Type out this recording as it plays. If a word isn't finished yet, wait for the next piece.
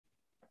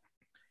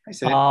I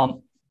said,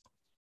 Um,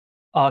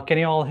 can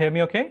you all hear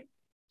me okay?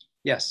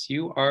 yes,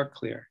 you are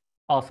clear.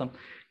 Awesome.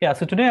 Yeah,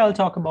 so today I'll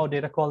talk about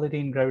data quality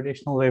in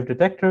gravitational wave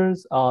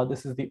detectors.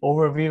 This is the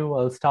overview.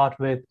 I'll start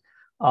with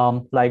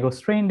LIGO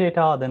strain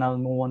data, then I'll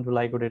move on to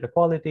LIGO data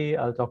quality.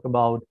 I'll talk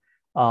about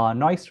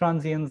noise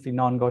transients, the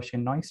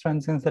non-Gaussian noise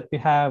transients that we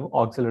have,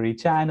 auxiliary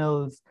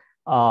channels,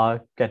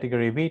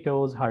 category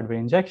vetoes, hardware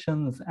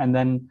injections, and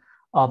then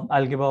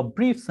I'll give a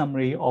brief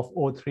summary of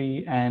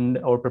O3 and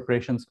our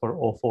preparations for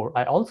O4.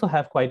 I also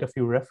have quite a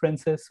few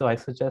references, so I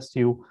suggest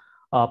you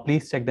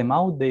please check them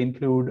out. They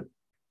include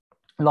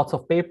lots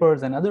of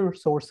papers and other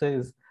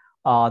sources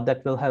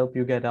that will help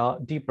you get a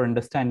deeper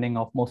understanding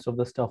of most of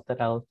the stuff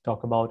that I'll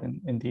talk about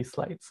in these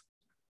slides.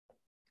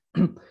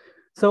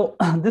 So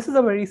this is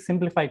a very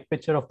simplified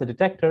picture of the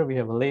detector. We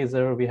have a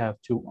laser, we have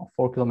two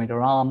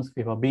 4-kilometer arms,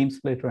 we have a beam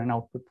splitter and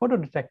output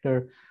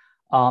photodetector.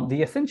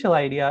 The essential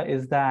idea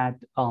is that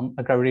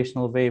a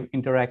gravitational wave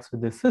interacts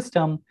with this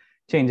system,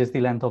 changes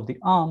the length of the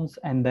arms,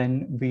 and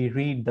then we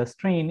read the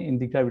strain in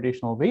the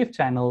gravitational wave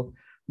channel,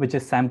 which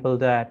is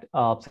sampled at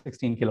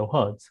 16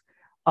 kilohertz.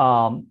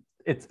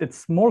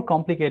 It's more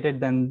complicated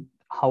than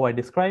how I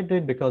described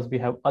it because we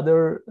have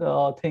other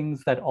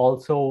things that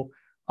also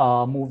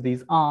move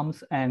these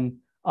arms, and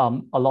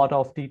a lot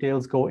of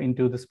details go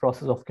into this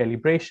process of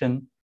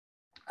calibration.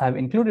 I've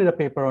included a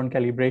paper on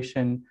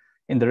calibration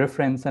in the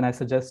reference, and I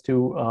suggest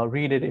to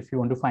read it if you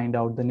want to find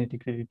out the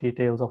nitty-gritty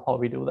details of how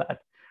we do that.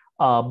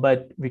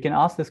 But we can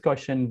ask this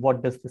question,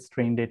 what does the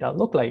strain data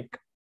look like?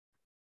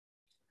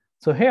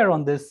 So here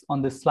on this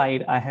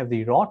slide, I have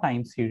the raw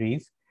time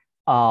series,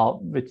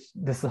 which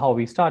this is how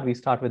we start. We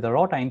start with the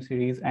raw time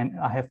series, and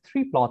I have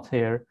three plots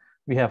here.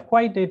 We have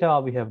quiet data,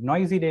 we have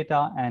noisy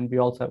data, and we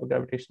also have a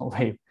gravitational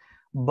wave.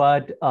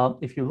 But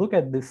if you look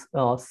at this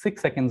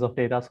 6 seconds of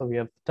data, so we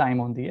have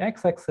time on the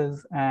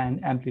x-axis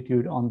and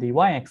amplitude on the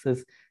y-axis.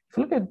 If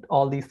you look at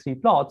all these three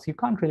plots, you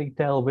can't really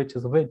tell which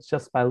is which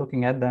just by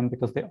looking at them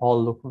because they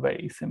all look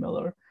very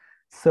similar.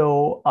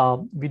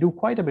 So we do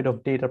quite a bit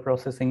of data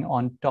processing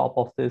on top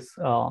of this,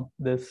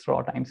 this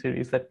raw time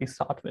series that we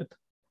start with.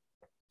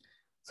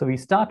 So we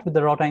start with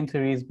the raw time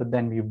series, but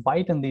then we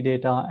whiten the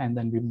data and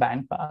then we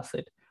bandpass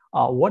it.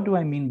 What do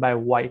I mean by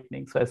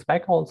whitening? So as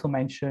Beck also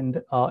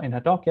mentioned in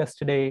her talk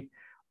yesterday,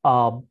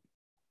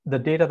 the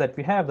data that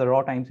we have, the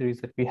raw time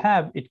series that we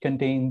have, it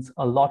contains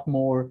a lot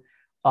more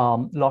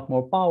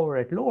power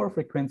at lower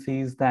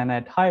frequencies than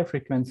at higher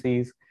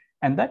frequencies.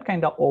 And that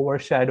kind of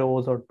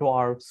overshadows or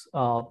dwarfs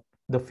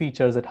the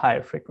features at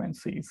higher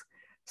frequencies.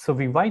 So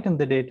we whiten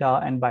the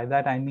data, and by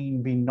that I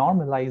mean we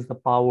normalize the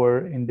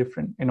power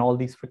in all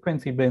these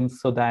frequency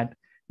bins so that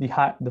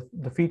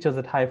the features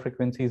at high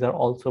frequencies are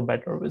also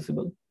better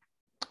visible.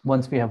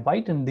 Once we have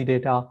whitened the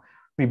data,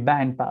 we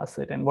bandpass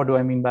it. And what do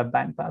I mean by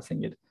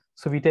bandpassing it?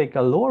 So we take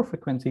a lower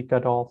frequency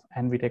cutoff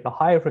and we take a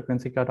higher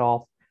frequency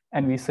cutoff,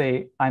 and we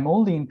say, I'm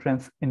only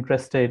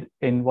interested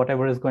in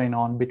whatever is going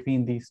on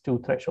between these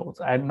two thresholds.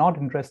 I'm not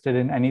interested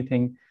in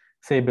anything,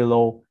 say,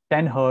 below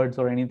 10 hertz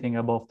or anything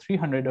above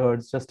 300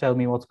 hertz. Just tell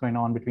me what's going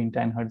on between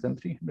 10 hertz and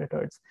 300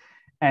 hertz.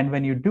 And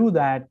when you do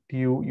that,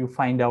 you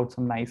find out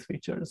some nice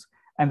features.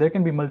 And there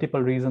can be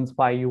multiple reasons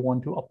why you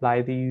want to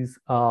apply these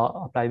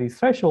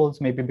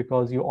thresholds, maybe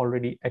because you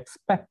already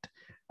expect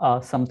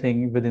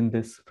something within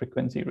this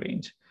frequency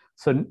range.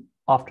 So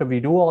after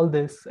we do all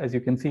this, as you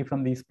can see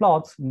from these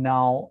plots,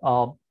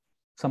 now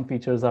some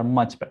features are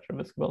much better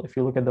visible. If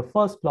you look at the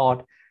first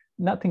plot,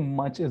 nothing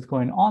much is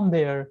going on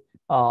there.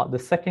 The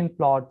second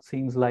plot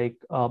seems like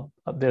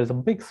there's a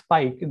big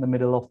spike in the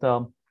middle of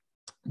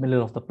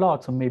the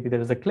plot, so maybe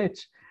there is a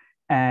glitch.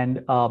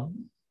 And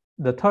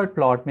the third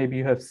plot, maybe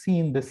you have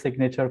seen this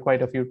signature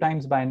quite a few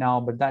times by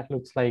now, but that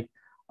looks like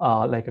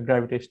a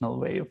gravitational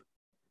wave.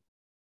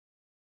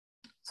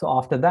 So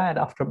after that,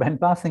 after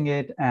bandpassing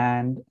it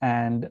and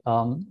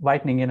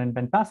whitening it and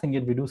bandpassing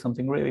it, we do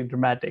something really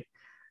dramatic.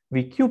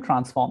 We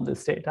Q-transform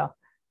this data.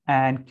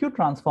 And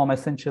Q-transform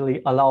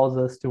essentially allows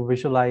us to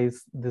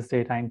visualize this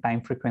data in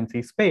time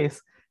frequency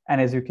space. And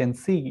as you can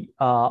see,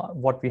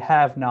 what we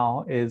have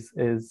now is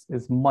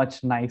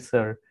much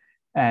nicer.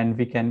 And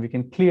we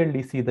can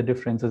clearly see the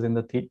differences in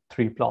the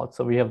three plots.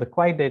 So we have the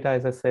quiet data,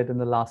 as I said in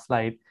the last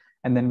slide,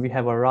 and then we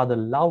have a rather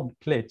loud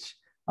glitch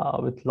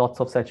with lots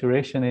of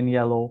saturation in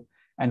yellow.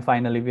 And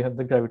finally, we have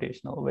the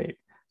gravitational wave.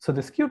 So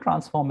this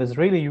Q-transform is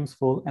really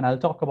useful, and I'll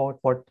talk about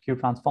what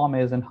Q-transform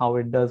is and how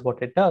it does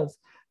what it does.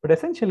 But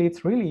essentially,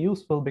 it's really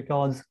useful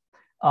because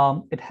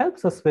it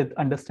helps us with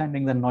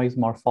understanding the noise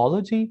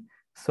morphology.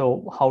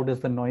 So how does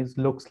the noise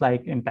looks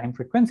like in time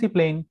frequency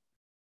plane?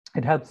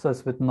 It helps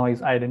us with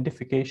noise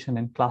identification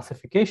and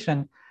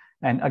classification.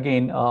 And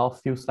again, a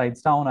few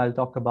slides down, I'll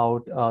talk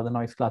about the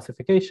noise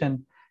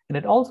classification. And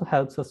it also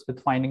helps us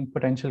with finding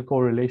potential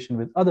correlation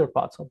with other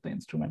parts of the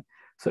instrument.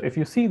 So if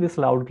you see this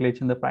loud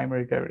glitch in the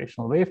primary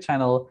gravitational wave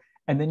channel,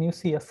 and then you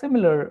see a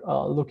similar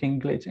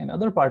looking glitch in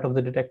other part of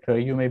the detector,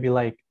 you may be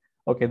like,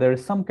 okay, there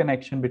is some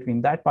connection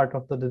between that part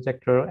of the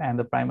detector and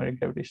the primary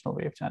gravitational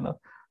wave channel.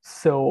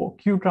 So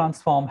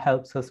Q-transform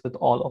helps us with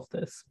all of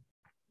this.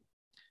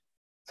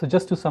 So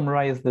just to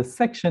summarize this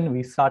section,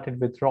 we started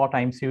with raw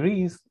time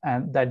series,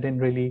 and that didn't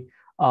really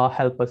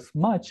help us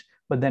much.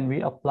 But then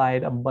we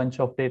applied a bunch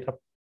of data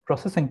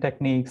processing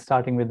techniques,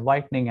 starting with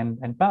whitening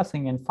and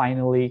passing, and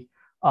finally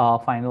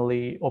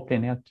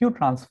obtaining a Q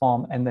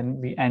transform. And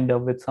then we end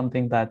up with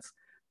something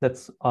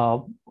that's a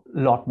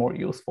lot more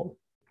useful.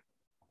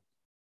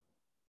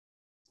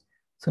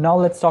 So now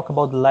let's talk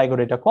about the LIGO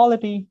data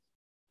quality.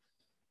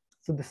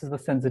 So this is the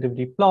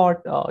sensitivity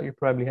plot. You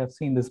probably have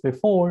seen this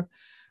before.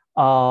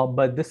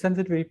 But this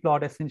sensitivity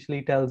plot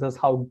essentially tells us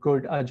how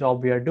good a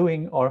job we are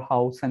doing or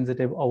how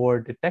sensitive our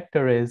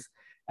detector is.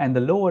 And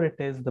the lower it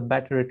is, the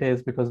better it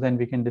is, because then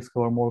we can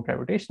discover more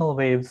gravitational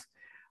waves.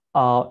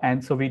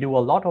 And so we do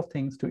a lot of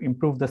things to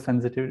improve the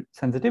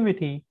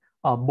sensitivity,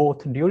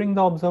 both during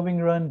the observing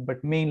run,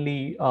 but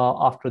mainly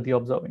after the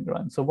observing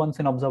run. So once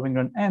an observing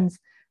run ends,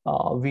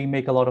 we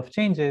make a lot of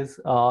changes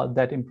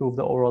that improve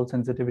the overall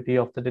sensitivity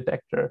of the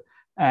detector.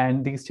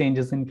 And these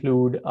changes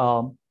include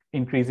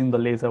increasing the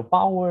laser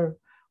power,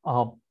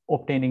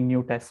 obtaining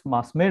new test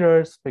mass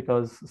mirrors,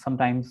 because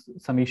sometimes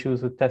some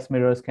issues with test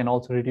mirrors can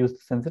also reduce the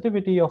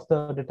sensitivity of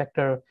the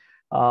detector,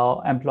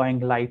 employing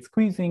light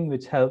squeezing,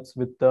 which helps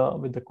with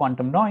the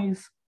quantum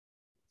noise,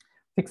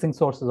 fixing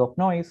sources of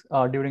noise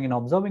during an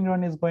observing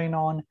run is going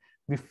on.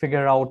 We find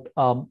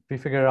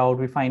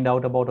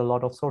out about a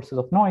lot of sources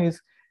of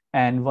noise.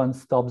 And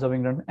once the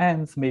observing run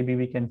ends, maybe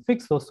we can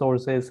fix those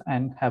sources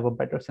and have a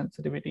better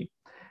sensitivity.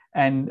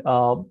 And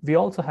we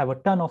also have a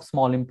ton of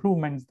small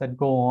improvements that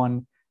go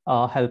on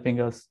helping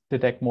us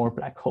detect more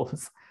black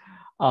holes.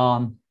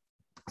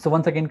 So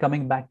once again,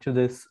 coming back to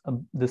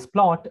this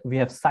plot, we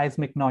have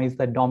seismic noise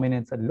that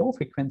dominates at low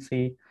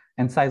frequency.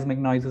 And seismic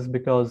noise is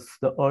because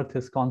the Earth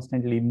is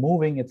constantly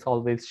moving. It's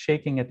always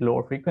shaking at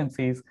lower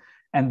frequencies.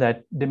 And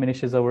that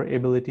diminishes our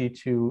ability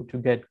to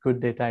get good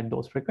data at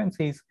those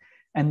frequencies.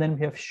 And then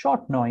we have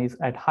short noise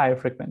at higher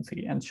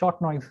frequency. And short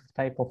noise is a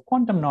type of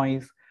quantum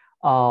noise,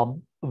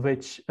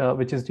 which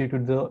is due to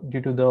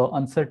the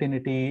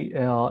uncertainty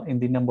in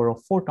the number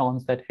of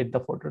photons that hit the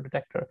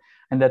photodetector.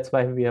 And that's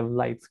why we have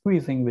light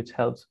squeezing, which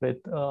helps with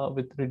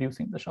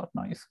reducing the short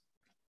noise.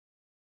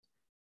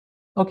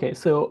 Okay,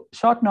 so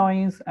short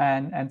noise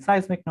and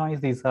seismic noise,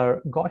 these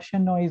are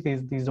Gaussian noise.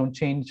 These don't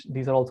change.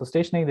 These are also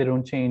stationary. They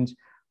don't change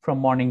from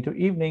morning to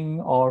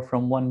evening or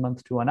from 1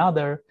 month to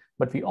another.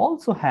 But we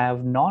also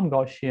have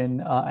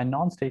non-Gaussian and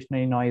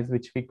non-stationary noise,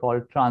 which we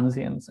call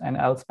transients. And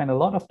I'll spend a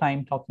lot of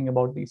time talking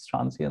about these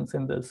transients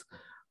in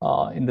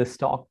this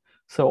talk.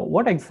 So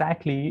what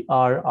exactly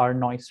are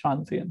noise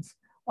transients?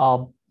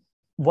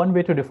 One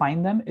way to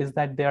define them is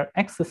that they are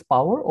excess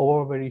power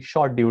over a very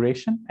short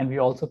duration, and we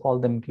also call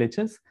them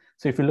glitches.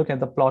 So if you look at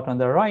the plot on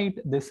the right,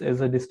 this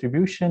is a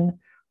distribution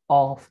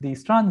of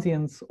these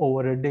transients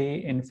over a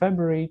day in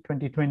February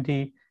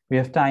 2020. We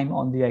have time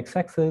on the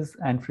x-axis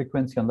and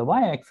frequency on the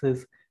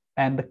y-axis,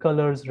 and the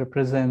colors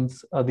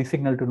represents the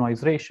signal to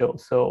noise ratio.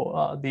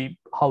 So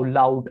how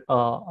loud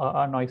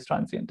a noise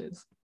transient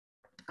is.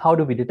 How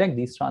do we detect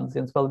these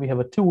transients? Well, we have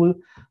a tool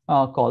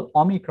called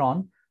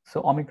Omicron.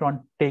 So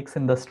Omicron takes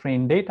in the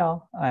strain data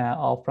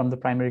from the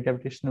primary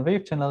gravitational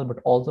wave channel, but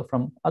also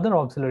from other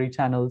auxiliary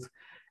channels.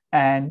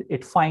 And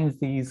it finds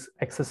these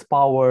excess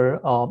power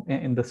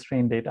in the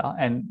strain data,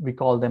 and we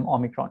call them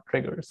Omicron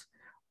triggers.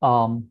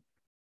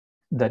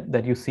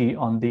 That you see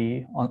on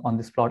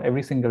this plot.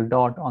 Every single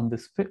dot on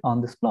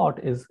this plot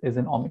is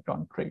an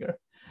Omicron trigger.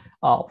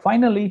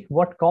 Finally,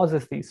 what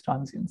causes these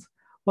transients?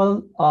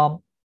 Well,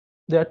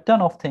 there are a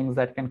ton of things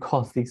that can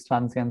cause these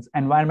transients.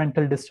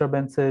 Environmental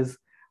disturbances,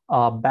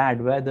 bad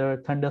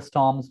weather,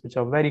 thunderstorms, which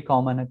are very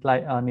common at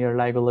near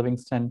LIGO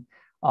Livingston,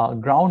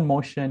 ground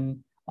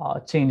motion,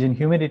 change in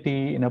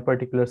humidity in a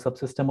particular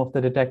subsystem of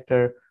the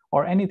detector,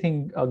 or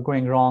anything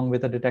going wrong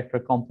with a detector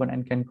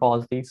component can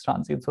cause these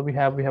transients. So we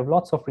have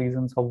lots of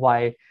reasons of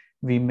why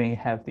we may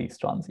have these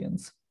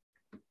transients.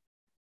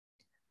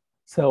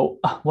 So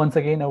once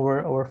again,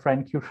 our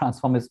friend Q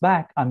transform is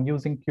back. I'm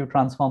using Q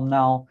transform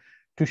now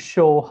to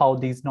show how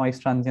these noise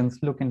transients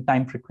look in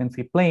time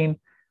frequency plane.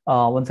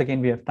 Once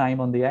again, we have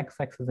time on the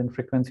x-axis and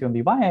frequency on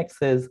the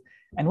y-axis.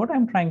 And what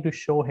I'm trying to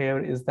show here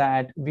is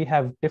that we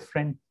have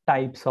different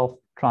types of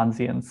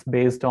transients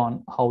based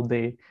on how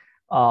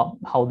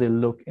they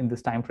look in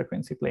this time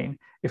frequency plane.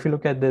 If you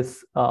look at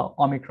this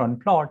Omicron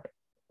plot,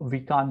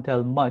 we can't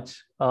tell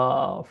much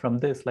from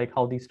this, like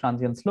how these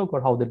transients look or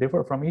how they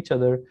differ from each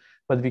other,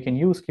 but we can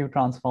use Q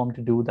transform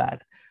to do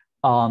that.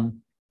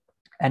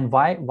 And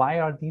why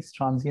are these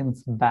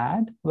transients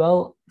bad?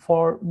 Well,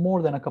 for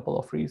more than a couple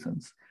of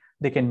reasons.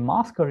 They can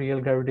mask a real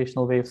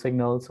gravitational wave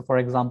signal. So for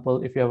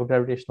example, if you have a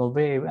gravitational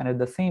wave and at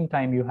the same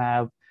time you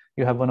have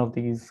one of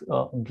these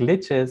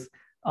glitches,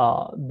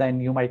 then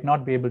you might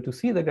not be able to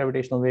see the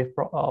gravitational wave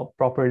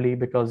properly,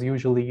 because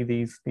usually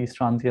these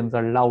transients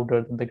are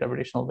louder than the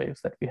gravitational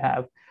waves that we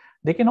have.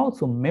 They can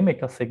also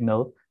mimic a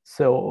signal.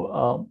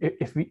 So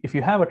if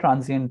you have a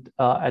transient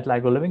at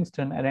LIGO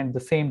Livingston and at the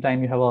same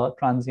time you have a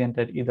transient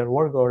at either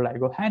Virgo or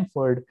LIGO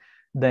Hanford,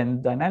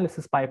 then the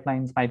analysis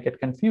pipelines might get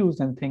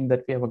confused and think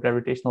that we have a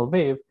gravitational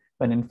wave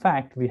when in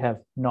fact we have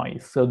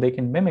noise. So they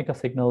can mimic a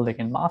signal, they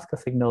can mask a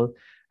signal,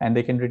 and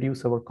they can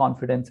reduce our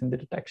confidence in the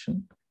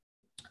detection.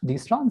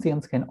 These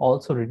transients can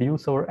also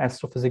reduce our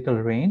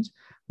astrophysical range,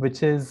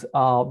 which is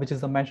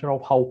a measure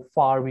of how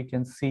far we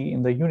can see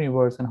in the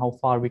universe and how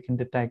far we can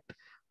detect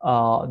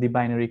the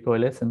binary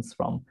coalescence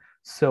from.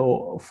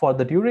 So for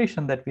the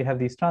duration that we have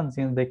these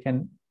transients,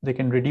 they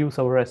can reduce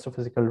our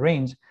astrophysical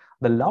range.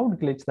 The loud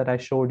glitch that I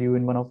showed you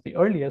in one of the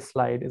earlier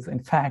slides is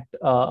in fact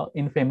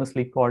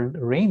infamously called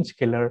range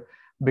killer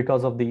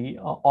because of the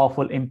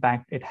awful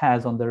impact it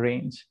has on the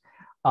range.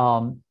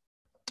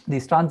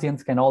 These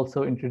transients can also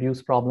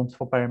introduce problems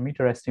for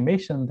parameter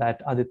estimation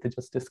that Aditya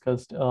just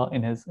discussed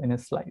in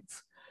his slides.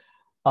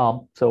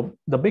 So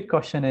the big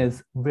question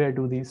is, where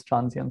do these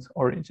transients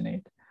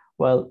originate?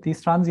 Well,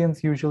 these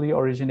transients usually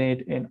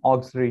originate in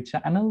auxiliary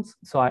channels.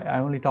 So I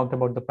only talked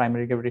about the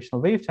primary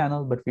gravitational wave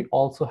channel, but we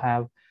also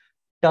have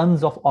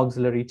tons of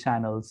auxiliary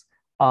channels.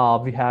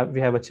 We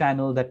have a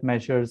channel that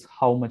measures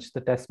how much the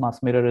test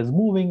mass mirror is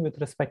moving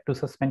with respect to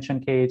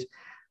suspension cage.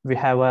 We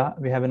have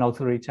an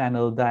auxiliary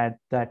channel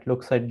that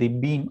looks at the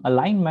beam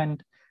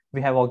alignment.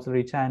 We have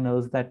auxiliary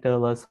channels that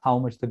tell us how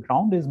much the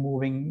ground is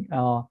moving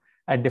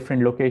at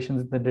different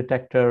locations in the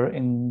detector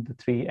in the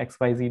 3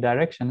 XYZ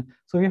direction.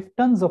 So we have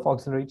tons of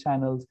auxiliary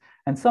channels,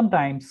 and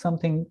sometimes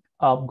something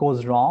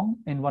goes wrong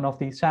in one of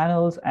these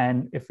channels,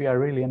 and if we are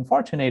really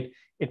unfortunate,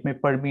 it may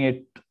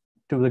permeate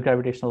to the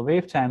gravitational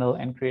wave channel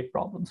and create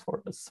problems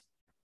for us.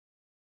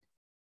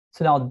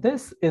 So now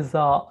this is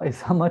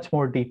a much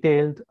more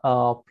detailed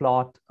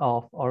plot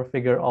of or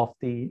figure of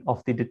the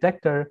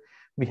detector.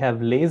 We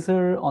have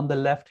laser on the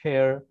left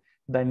here.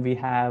 Then we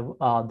have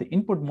the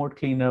input mode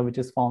cleaner, which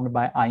is formed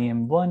by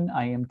IM1,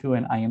 IM2,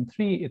 and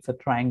IM3. It's a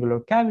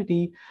triangular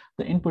cavity.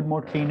 The input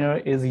mode cleaner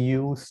is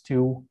used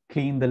to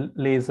clean the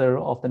laser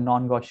of the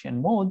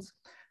non-Gaussian modes.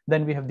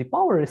 Then we have the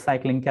power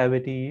recycling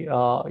cavity.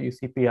 You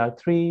see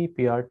PR3,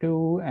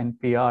 PR2, and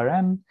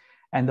PRM.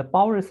 And the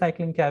power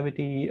recycling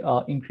cavity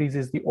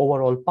increases the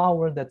overall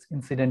power that's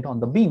incident on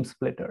the beam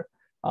splitter,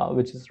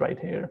 which is right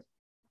here.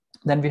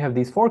 Then we have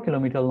these 4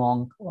 kilometer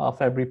long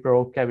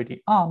Fabry-Perot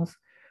cavity arms.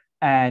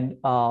 And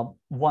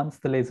once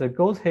the laser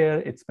goes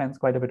here, it spends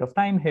quite a bit of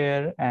time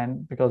here,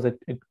 and because it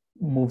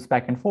moves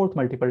back and forth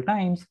multiple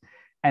times.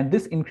 And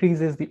this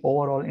increases the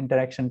overall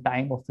interaction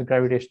time of the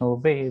gravitational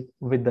wave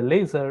with the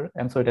laser.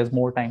 And so it has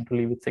more time to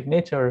leave its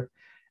signature.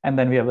 And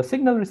then we have a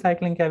signal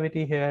recycling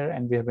cavity here,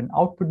 and we have an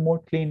output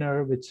mode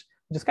cleaner, which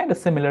is kind of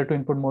similar to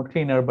input mode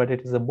cleaner, but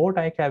it is a bow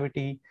tie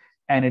cavity,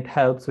 and it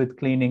helps with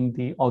cleaning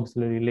the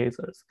auxiliary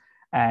lasers.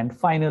 And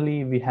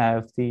finally, we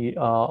have the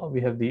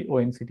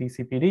OMCT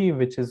CPD,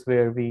 which is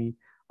where we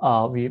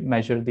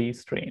measure the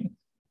strain.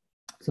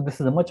 So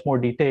this is a much more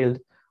detailed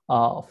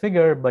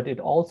figure, but it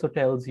also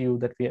tells you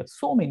that we have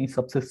so many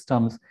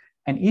subsystems,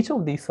 and each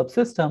of these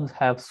subsystems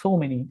have so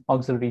many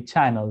auxiliary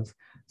channels.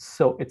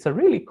 So it's a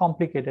really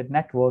complicated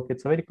network.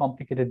 It's a very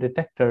complicated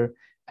detector.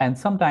 And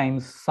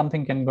sometimes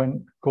something can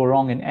go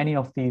wrong in any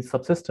of these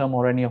subsystem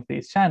or any of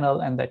these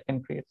channels, and that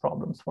can create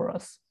problems for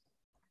us.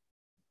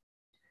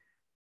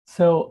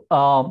 So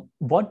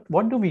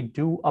what do we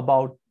do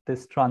about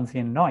this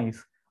transient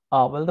noise?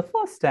 Well, the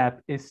first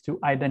step is to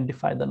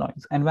identify the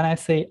noise. And when I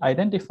say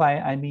identify,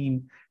 I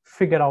mean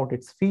figure out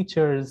its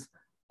features.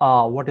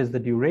 What is the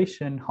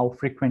duration? How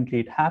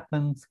frequently it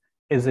happens?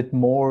 Is it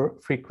more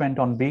frequent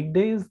on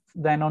weekdays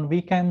than on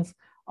weekends?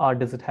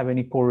 Does it have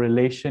any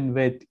correlation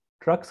with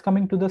trucks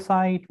coming to the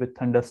site, with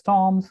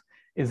thunderstorms?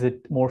 Is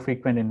it more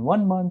frequent in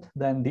 1 month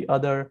than the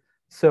other?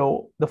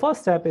 So the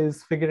first step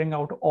is figuring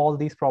out all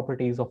these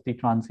properties of the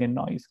transient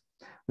noise.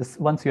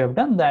 Once you have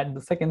done that,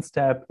 the second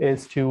step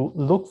is to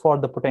look for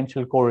the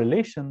potential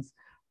correlations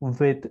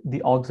with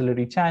the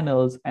auxiliary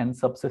channels and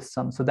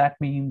subsystems. So that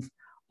means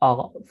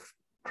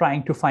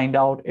trying to find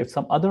out if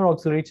some other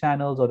auxiliary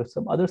channels or if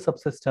some other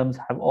subsystems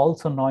have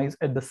also noise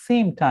at the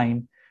same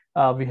time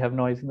we have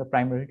noise in the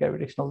primary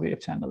gravitational wave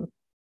channel.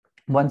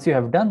 Once you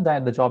have done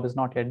that, the job is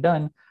not yet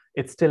done.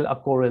 It's still a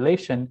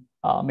correlation,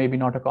 maybe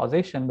not a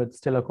causation, but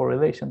still a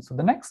correlation. So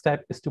the next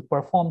step is to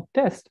perform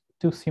tests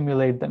to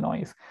simulate the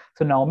noise.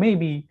 So now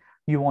maybe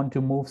you want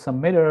to move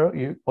some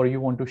mirror or you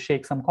want to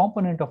shake some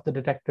component of the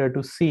detector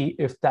to see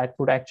if that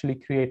would actually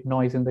create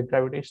noise in the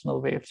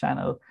gravitational wave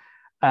channel.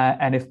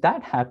 And if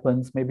that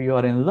happens, maybe you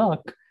are in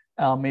luck.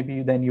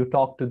 Maybe then you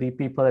talk to the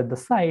people at the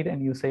site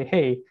and you say,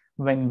 hey,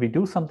 when we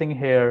do something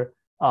here,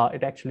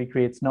 it actually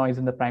creates noise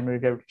in the primary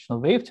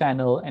gravitational wave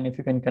channel. And if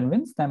you can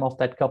convince them of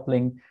that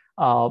coupling,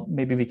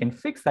 maybe we can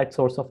fix that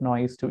source of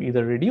noise to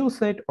either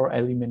reduce it or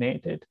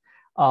eliminate it.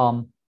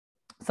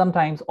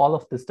 Sometimes all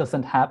of this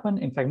doesn't happen.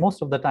 In fact,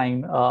 most of the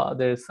time,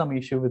 there is some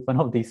issue with one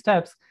of these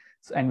steps,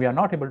 and we are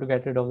not able to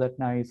get rid of that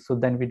noise. So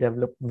then we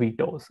develop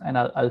vetoes. And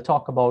I'll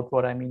talk about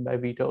what I mean by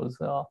vetoes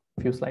a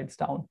few slides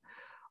down.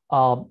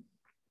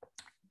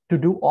 To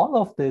do all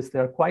of this,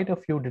 there are quite a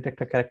few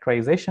detector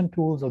characterization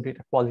tools or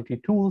data quality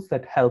tools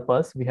that help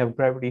us. We have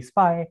Gravity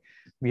Spy,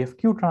 we have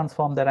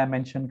Q-Transform that I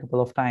mentioned a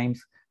couple of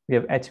times. We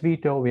have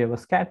HVTO, we have a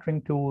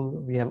scattering tool,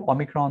 we have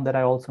Omicron that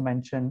I also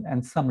mentioned,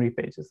 and summary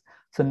pages.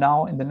 So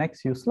now in the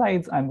next few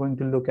slides, I'm going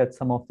to look at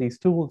some of these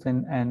tools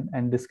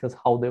and discuss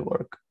how they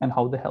work and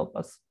how they help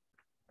us.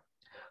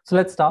 So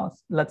let's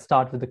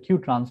start with the Q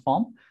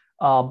transform.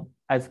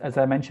 As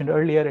I mentioned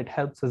earlier, it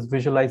helps us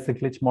visualize the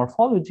glitch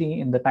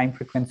morphology in the time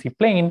frequency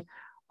plane.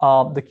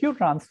 The Q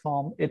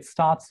transform, it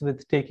starts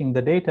with taking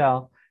the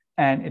data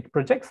and it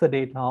projects the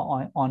data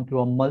onto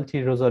a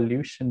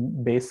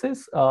multi-resolution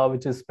basis,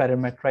 which is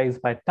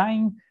parameterized by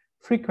time,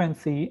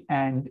 frequency,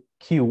 and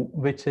Q,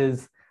 which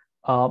is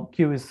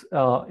Q is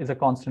a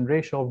constant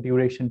ratio of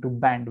duration to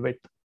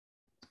bandwidth.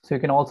 So you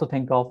can also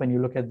think of, when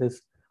you look at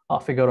this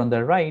figure on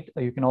the right,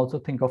 you can also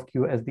think of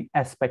Q as the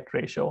aspect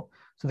ratio.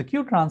 So the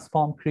Q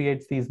transform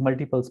creates these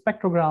multiple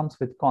spectrograms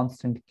with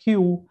constant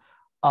Q,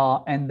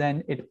 and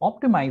then it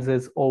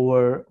optimizes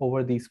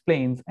over these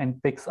planes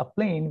and picks a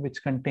plane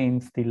which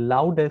contains the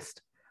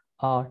loudest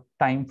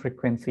time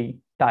frequency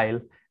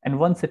tile. And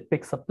once it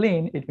picks a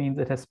plane, it means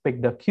it has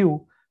picked a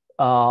Q.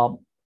 So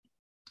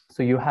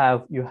you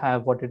have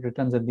what it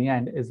returns at the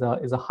end is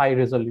a high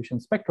resolution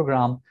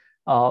spectrogram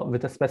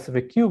with a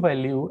specific Q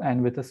value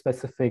and with a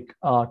specific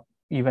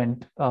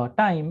event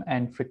time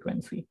and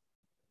frequency.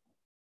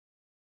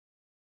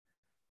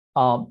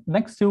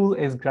 Next tool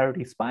is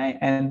Gravity Spy,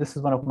 and this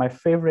is one of my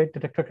favorite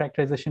detector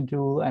characterization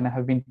tool, and I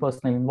have been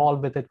personally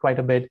involved with it quite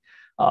a bit.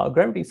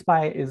 Gravity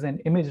Spy is an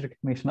image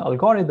recognition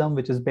algorithm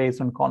which is based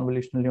on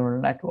convolutional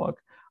neural network.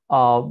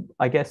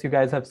 I guess you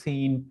guys have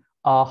seen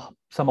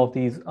some of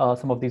these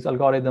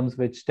algorithms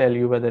which tell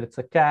you whether it's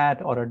a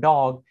cat or a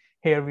dog.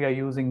 Here we are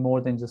using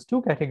more than just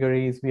two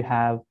categories. We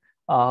have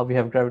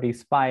Gravity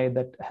Spy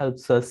that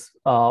helps us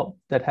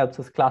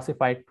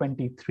classify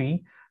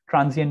 23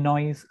 transient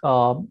noise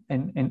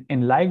in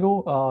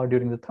LIGO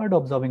during the third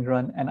observing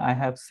run, and I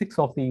have 6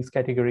 of these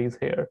categories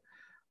here.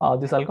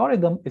 This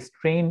algorithm is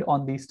trained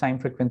on these time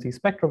frequency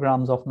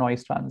spectrograms of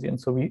noise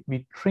transients. So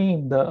we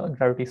train the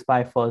Gravity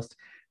Spy first.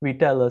 We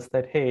tell us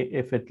that, hey,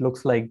 if it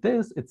looks like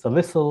this, it's a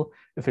whistle.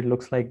 If it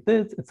looks like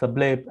this, it's a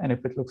blip. And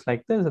if it looks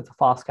like this, it's a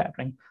fast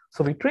scattering.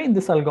 So we train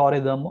this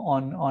algorithm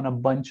on a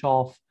bunch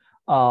of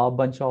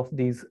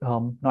these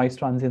noise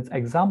transients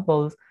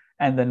examples.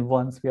 And then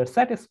once we are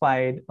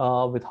satisfied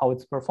with how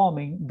it's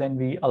performing, then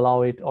we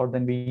allow it, or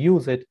then we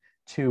use it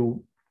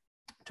to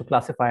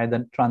classify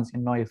the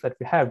transient noise that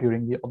we have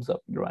during the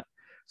observing run.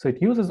 So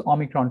it uses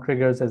Omicron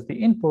triggers as the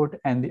input,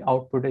 and the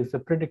output is the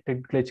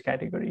predicted glitch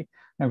category.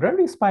 Now,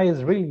 Gravity Spy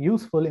is really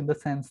useful in the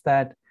sense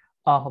that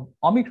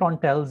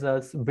Omicron tells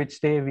us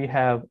which day we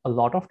have a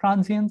lot of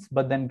transients,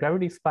 but then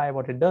Gravity Spy,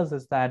 what it does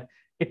is that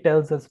it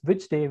tells us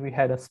which day we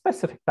had a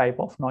specific type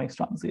of noise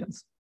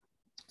transients.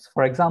 So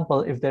for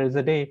example, if there is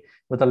a day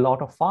with a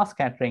lot of fast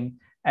scattering,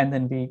 and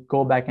then we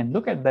go back and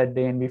look at that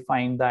day and we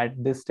find that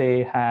this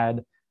day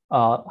had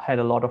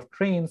a lot of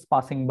trains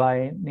passing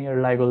by near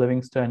LIGO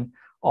Livingston,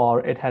 or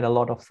it had a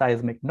lot of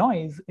seismic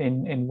noise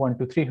in 1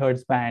 to 3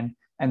 hertz band,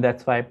 and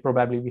that's why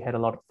probably we had a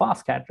lot of fast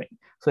scattering.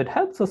 So it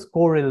helps us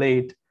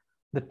correlate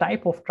the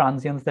type of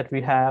transients that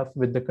we have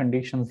with the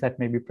conditions that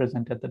may be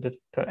present at the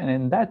detector, and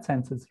in that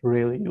sense, it's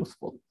really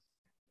useful.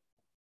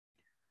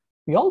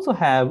 We also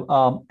have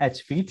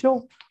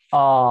HVTO,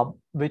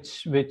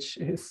 which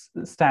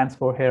stands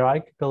for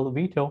hierarchical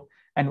veto.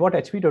 And what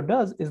HVTO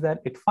does is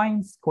that it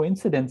finds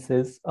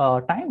coincidences,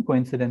 time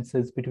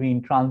coincidences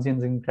between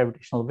transients in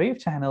gravitational wave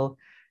channel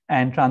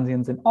and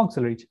transients in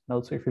auxiliary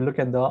channel. So if you look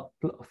at the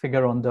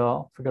figure on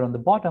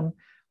the bottom,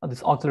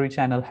 this auxiliary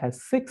channel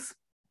has 6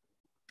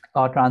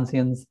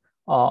 transients.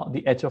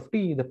 The H of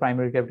T, the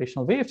primary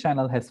gravitational wave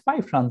channel, has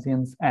 5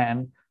 transients,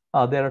 and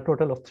there are a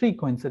total of 3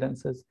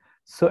 coincidences.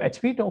 So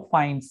HVTO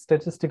finds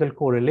statistical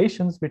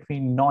correlations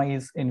between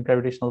noise in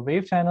gravitational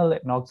wave channel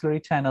and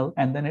auxiliary channel,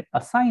 and then it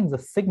assigns a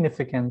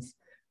significance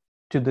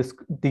to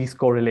these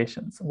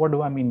correlations. What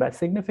do I mean by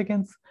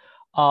significance?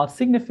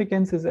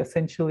 Significance is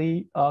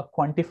essentially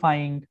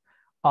quantifying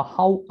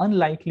how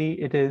unlikely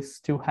it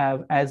is to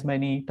have as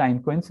many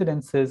time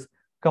coincidences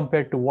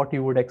compared to what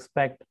you would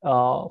expect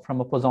from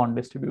a Poisson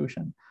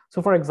distribution.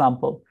 So for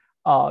example,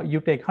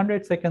 you take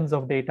 100 seconds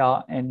of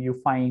data and you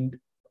find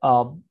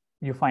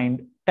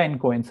 10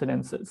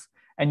 coincidences,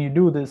 and you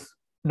do this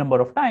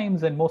number of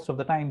times, and most of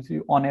the times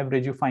on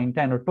average you find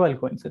 10 or 12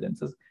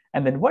 coincidences,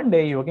 and then one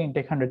day you again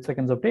take 100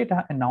 seconds of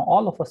data, and now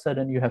all of a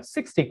sudden you have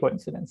 60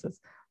 coincidences.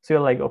 So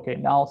you're like, okay,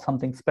 now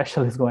something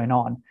special is going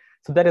on.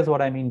 So that is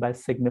what I mean by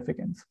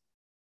significance.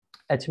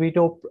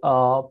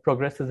 HVTO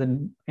progresses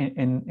in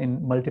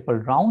multiple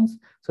rounds.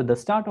 So the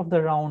start of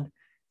the round,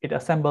 it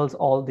assembles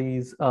all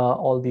these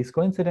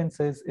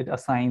coincidences. It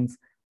assigns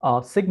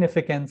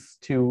significance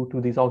to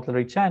these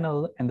auxiliary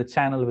channel, and the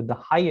channel with the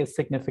highest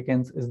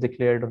significance is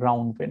declared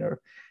round winner.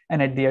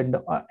 And at the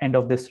end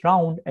of this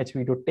round,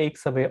 HVTO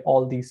takes away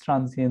all these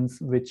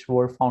transients which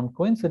were found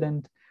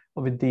coincident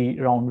with the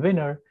round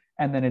winner,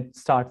 and then it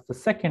starts the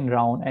second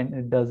round and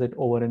it does it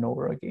over and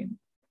over again.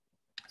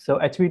 So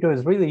HVTO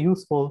is really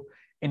useful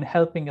in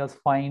helping us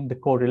find the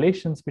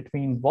correlations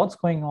between what's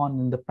going on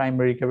in the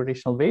primary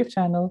gravitational wave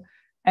channel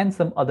and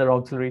some other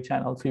auxiliary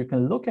channels. So you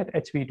can look at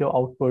HVTO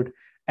output,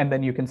 and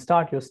then you can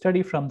start your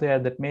study from there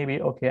that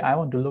maybe, okay, I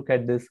want to look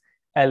at this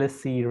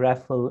LSC,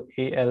 REFL,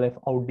 ALF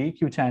out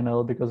DQ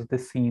channel because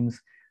this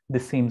seems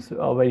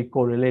very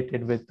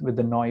correlated with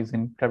the noise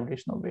in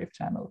gravitational wave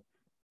channel.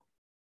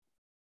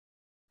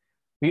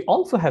 We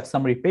also have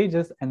summary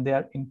pages, and they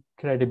are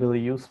incredibly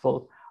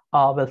useful.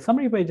 Well,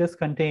 summary pages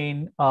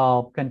contain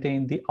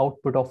the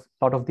output of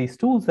a lot of these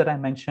tools that I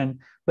mentioned,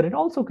 but it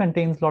also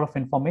contains a lot of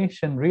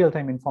information,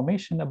 real-time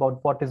information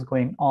about what is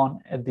going on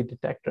at the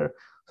detector.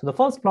 So the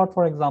first plot,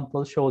 for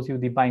example, shows you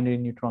the binary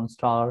neutron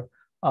star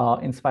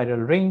in spiral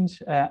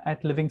range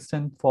at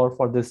Livingston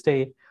for this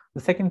day.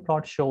 The second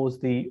plot shows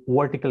the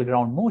vertical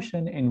ground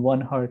motion in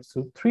 1 Hertz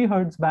to 3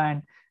 Hertz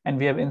band, and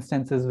we have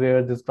instances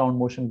where this ground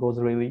motion goes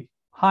really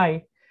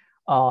high.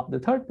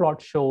 The third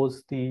plot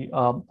shows the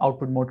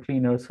output mode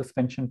cleaner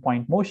suspension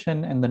point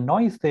motion and the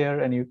noise there.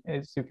 And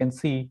as you can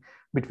see,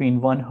 between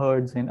 1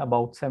 Hertz and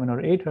about 7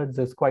 or 8 Hertz,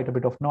 there's quite a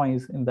bit of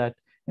noise in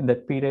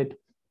that period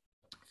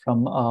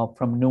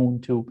from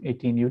noon to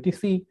 18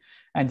 UTC.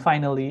 And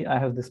finally, I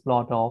have this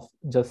plot of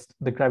just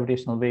the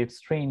gravitational wave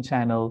strain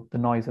channel, the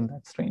noise in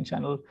that strain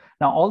channel.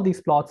 Now, all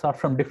these plots are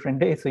from different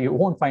days, so you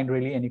won't find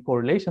really any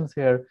correlations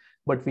here,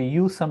 but we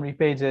use summary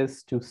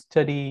pages to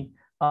study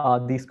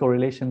these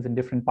correlations in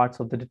different parts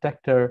of the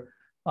detector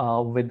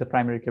with the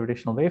primary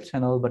gravitational wave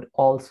channel, but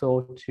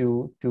also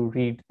to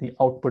read the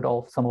output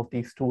of some of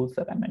these tools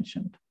that I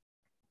mentioned.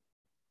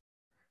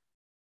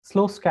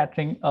 Slow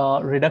scattering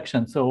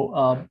reduction. So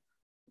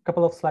a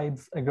couple of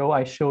slides ago,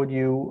 I showed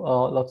you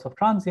lots of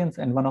transients,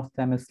 and one of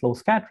them is slow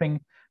scattering.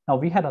 Now,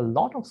 we had a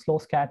lot of slow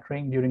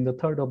scattering during the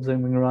third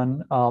observing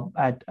run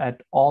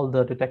at all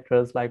the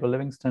detectors like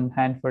Livingston,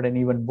 Hanford, and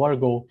even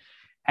Virgo.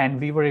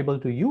 And we were able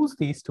to use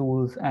these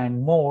tools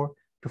and more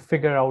to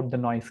figure out the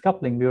noise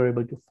coupling. We were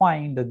able to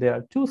find that there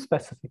are 2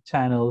 specific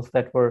channels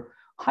that were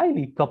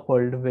highly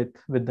coupled with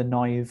the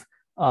noise,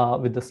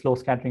 with the slow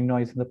scattering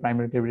noise in the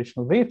primary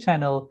gravitational wave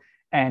channel.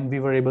 And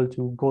we were able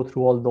to go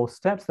through all those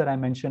steps that I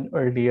mentioned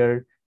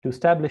earlier to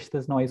establish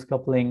this noise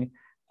coupling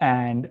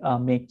and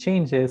make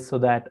changes so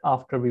that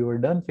after we were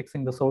done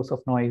fixing the source of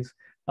noise,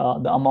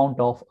 the amount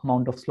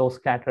of slow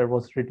scatter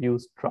was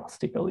reduced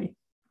drastically.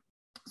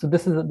 So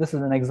this is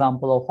an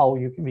example of how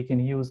we can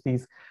use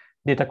these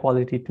data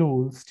quality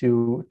tools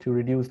to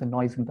reduce the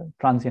noise in the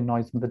transient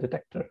noise in the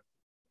detector.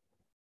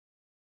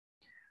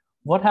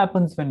 What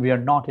happens when we are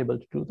not able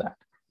to do that?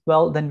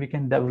 Well, then we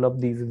can develop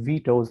these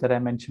vetoes that I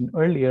mentioned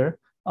earlier.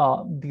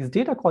 These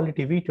data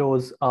quality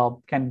vetoes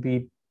can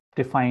be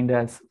defined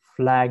as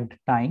flagged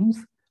times.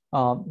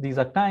 These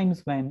are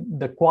times when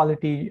the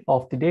quality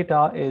of the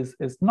data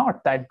is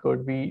not that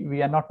good.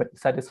 We are not very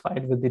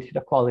satisfied with the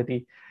data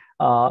quality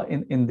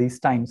in these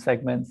time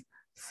segments.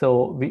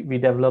 So we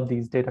develop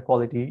these data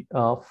quality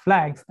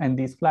flags, and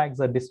these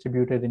flags are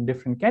distributed in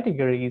different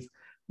categories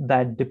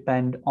that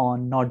depend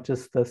on not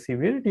just the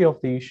severity of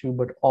the issue,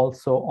 but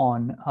also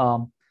on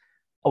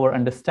our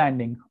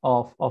understanding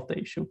of the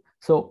issue.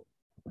 So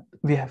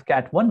we have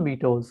Cat1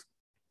 vetoes,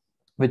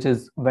 which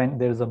is when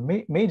there's a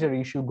major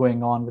issue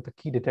going on with a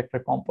key detector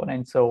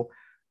component. So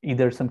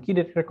either some key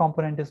detector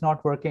component is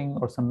not working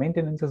or some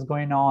maintenance is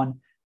going on,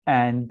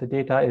 and the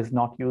data is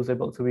not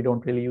usable, so we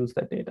don't really use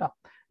that data.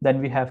 Then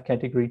we have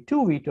category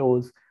 2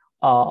 vetoes,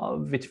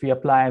 which we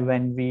apply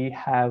when we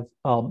have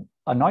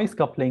a noise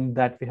coupling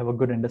that we have a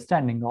good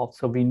understanding of.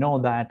 So we know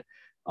that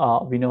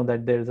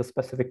there is a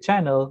specific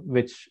channel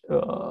which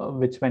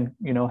when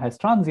has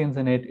transients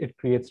in it, it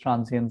creates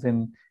transients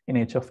in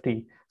H of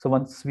t. So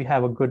once we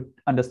have a good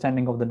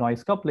understanding of the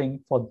noise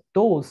coupling for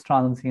those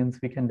transients,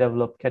 we can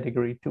develop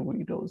category 2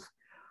 vetoes.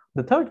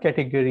 The third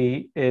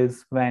category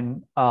is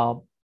when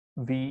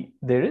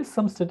there is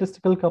some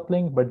statistical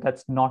coupling, but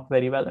that's not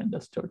very well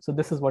understood. So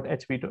this is what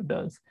HVTO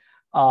does.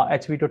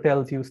 HVTO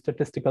tells you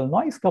statistical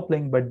noise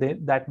coupling, but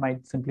that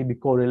might simply be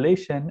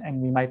correlation, and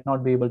we might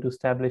not be able to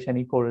establish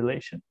any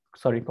causation.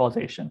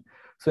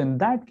 So in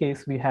that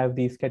case, we have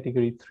these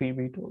category 3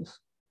 vetoes.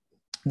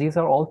 These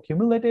are all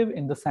cumulative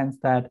in the sense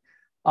that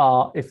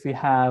if we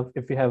have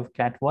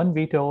Cat1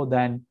 veto,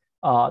 then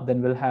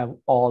we'll have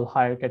all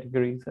higher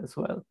categories as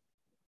well.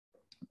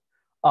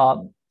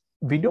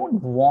 We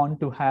don't want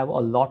to have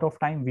a lot of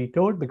time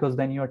vetoed, because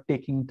then you're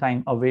taking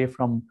time away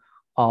from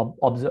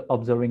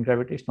observing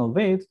gravitational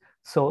waves.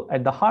 So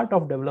at the heart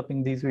of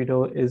developing these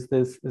veto is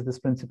this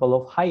principle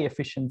of high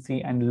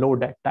efficiency and low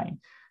dead time.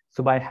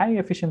 So by high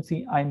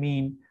efficiency, I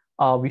mean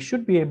we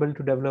should be able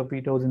to develop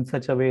vetoes in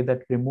such a way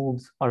that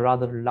removes a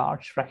rather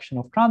large fraction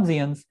of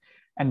transients.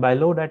 And by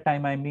low dead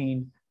time, I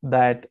mean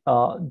that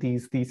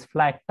these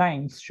flag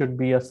times should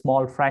be a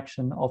small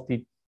fraction of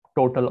the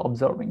total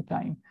observing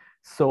time.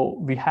 So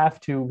we have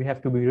to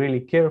be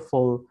really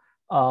careful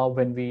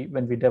when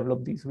we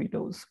develop these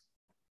vetoes.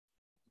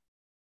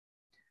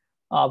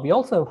 We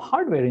also have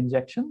hardware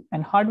injection,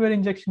 and hardware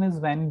injection is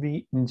when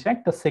we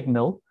inject a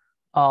signal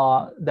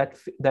that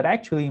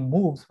actually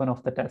moves one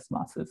of the test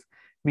masses.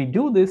 We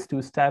do this to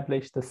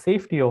establish the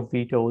safety of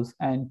vetoes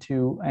and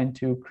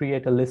to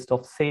create a list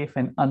of safe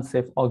and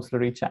unsafe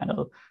auxiliary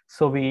channel.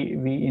 So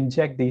we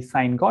inject these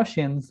sine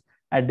Gaussians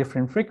at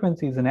different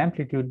frequencies and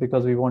amplitude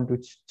because we want to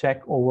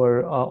check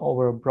over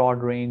a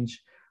broad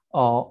range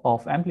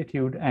of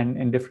amplitude and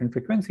in different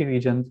frequency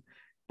regions,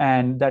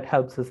 and that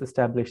helps us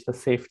establish the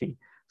safety.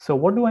 So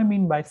what do I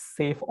mean by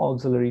safe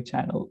auxiliary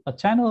channel? A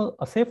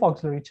safe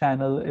auxiliary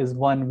channel is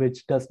one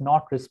which does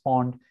not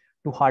respond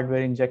to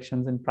hardware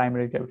injections in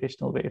primary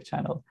gravitational wave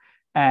channel.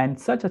 And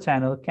such a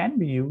channel can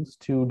be used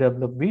to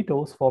develop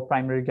vetoes for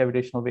primary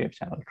gravitational wave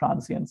channel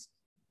transients.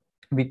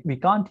 We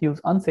can't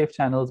use unsafe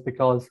channels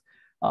because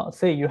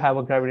say you have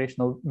a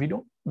gravitational, we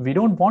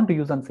don't want to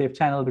use unsafe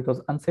channel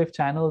because unsafe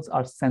channels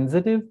are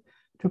sensitive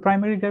to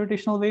primary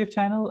gravitational wave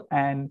channel,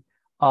 and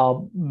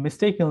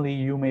mistakenly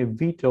you may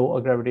veto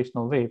a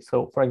gravitational wave.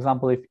 So for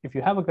example, if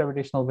you have a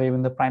gravitational wave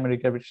in the primary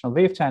gravitational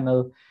wave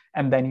channel,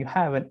 and then you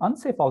have an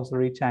unsafe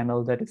auxiliary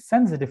channel that is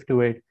sensitive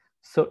to it,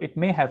 so it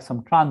may have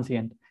some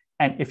transient.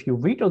 And if you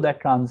veto that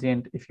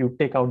transient, if you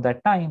take out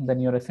that time, then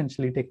you're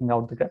essentially taking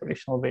out the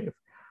gravitational wave.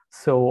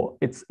 So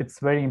it's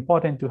very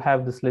important to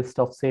have this list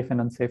of safe and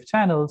unsafe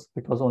channels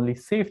because only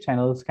safe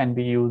channels can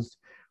be used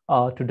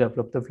to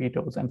develop the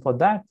vetoes. And for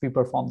that, we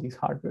perform these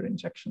hardware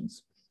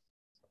injections.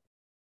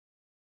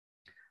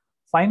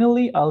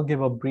 Finally, I'll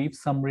give a brief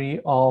summary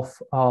of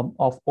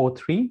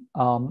O3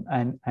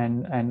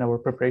 and our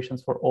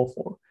preparations for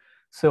O4.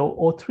 So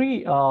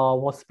O3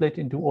 was split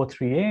into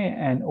O3A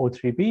and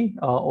O3B.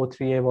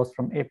 O3A was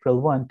from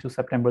April 1 to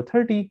September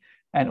 30,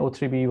 and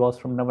O3B was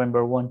from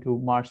November 1 to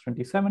March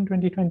 27,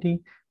 2020.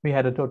 We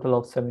had a total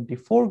of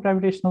 74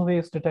 gravitational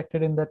waves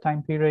detected in that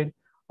time period,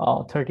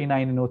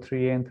 39 in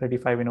O3A and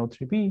 35 in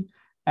O3B.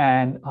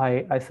 And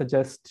I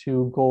suggest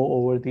to go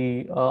over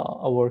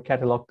our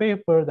catalog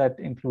paper that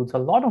includes a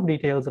lot of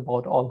details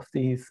about all of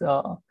these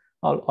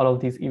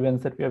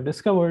events that we have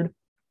discovered.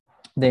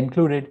 They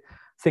included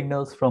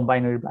signals from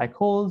binary black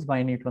holes,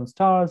 binary neutron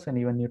stars, and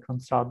even neutron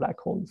star black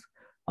holes.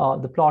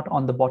 The plot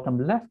on the bottom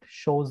left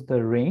shows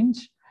the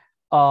range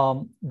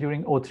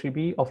during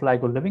O3B of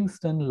LIGO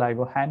Livingston,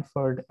 LIGO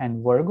Hanford,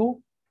 and Virgo.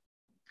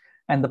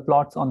 And the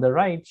plots on the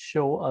right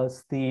show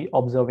us the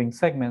observing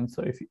segments.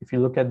 So if you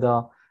look at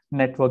the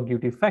network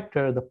duty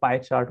factor, the pie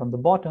chart on the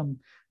bottom,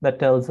 that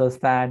tells us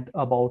that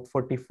about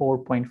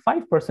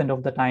 44.5%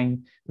 of the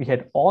time, we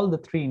had all the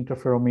three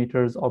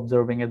interferometers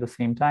observing at the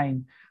same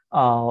time.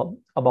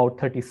 About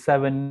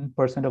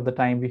 37% of the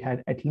time, we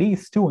had at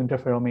least two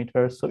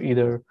interferometers. So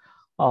either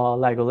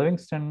LIGO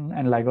Livingston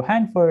and LIGO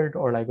Hanford,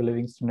 or LIGO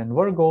Livingston and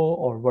Virgo,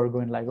 or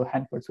Virgo and LIGO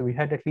Hanford. So we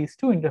had at least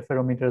two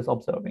interferometers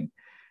observing.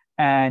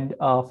 And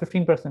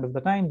 15% of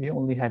the time, we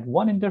only had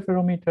one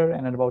interferometer,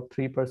 and at about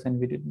 3%,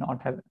 we did not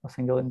have a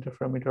single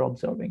interferometer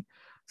observing.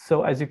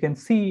 So as you can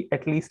see,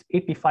 at least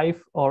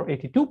 85 or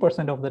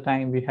 82% of the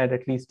time, we had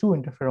at least two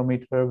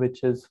interferometer,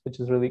 which is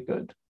really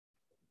good.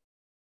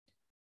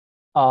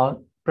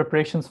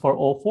 Preparations for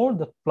O4,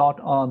 the plot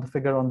on the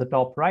figure on the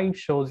top right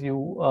shows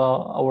you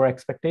our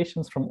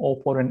expectations from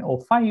O4 and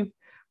O5.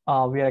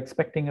 We are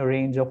expecting a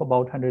range of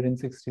about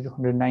 160 to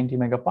 190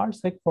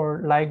 megaparsec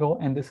for LIGO,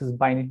 and this is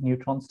binary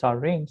neutron star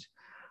range.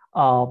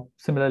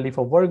 Similarly,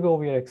 for Virgo,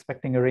 we are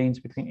expecting a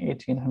range between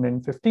 80 and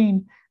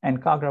 115,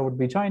 and Kagra would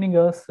be joining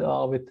us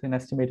with an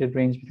estimated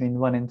range between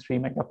 1 and 3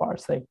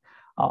 megaparsec.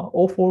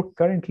 O4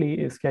 currently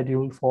is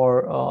scheduled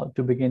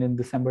to begin in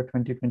December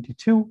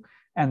 2022,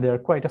 and there are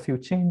quite a few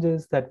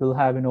changes that we'll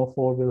have in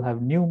O4. We'll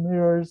have new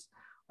mirrors,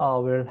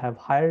 we'll have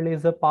higher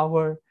laser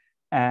power,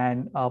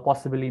 and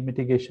possibly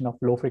mitigation of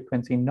low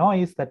frequency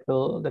noise that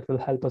will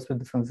help us with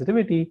the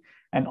sensitivity.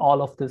 And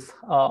all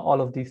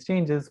of these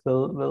changes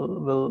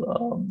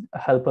will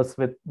help us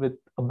with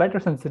a better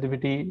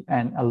sensitivity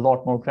and a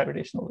lot more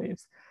gravitational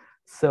waves.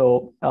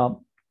 So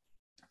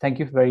thank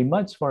you very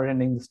much for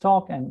attending this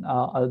talk, and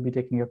I'll be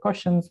taking your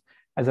questions.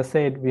 As I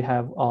said, we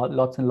have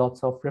lots and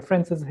lots of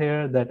references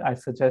here that I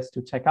suggest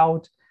to check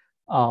out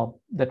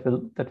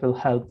that will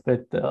help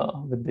with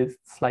these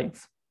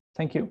slides.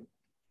 Thank you.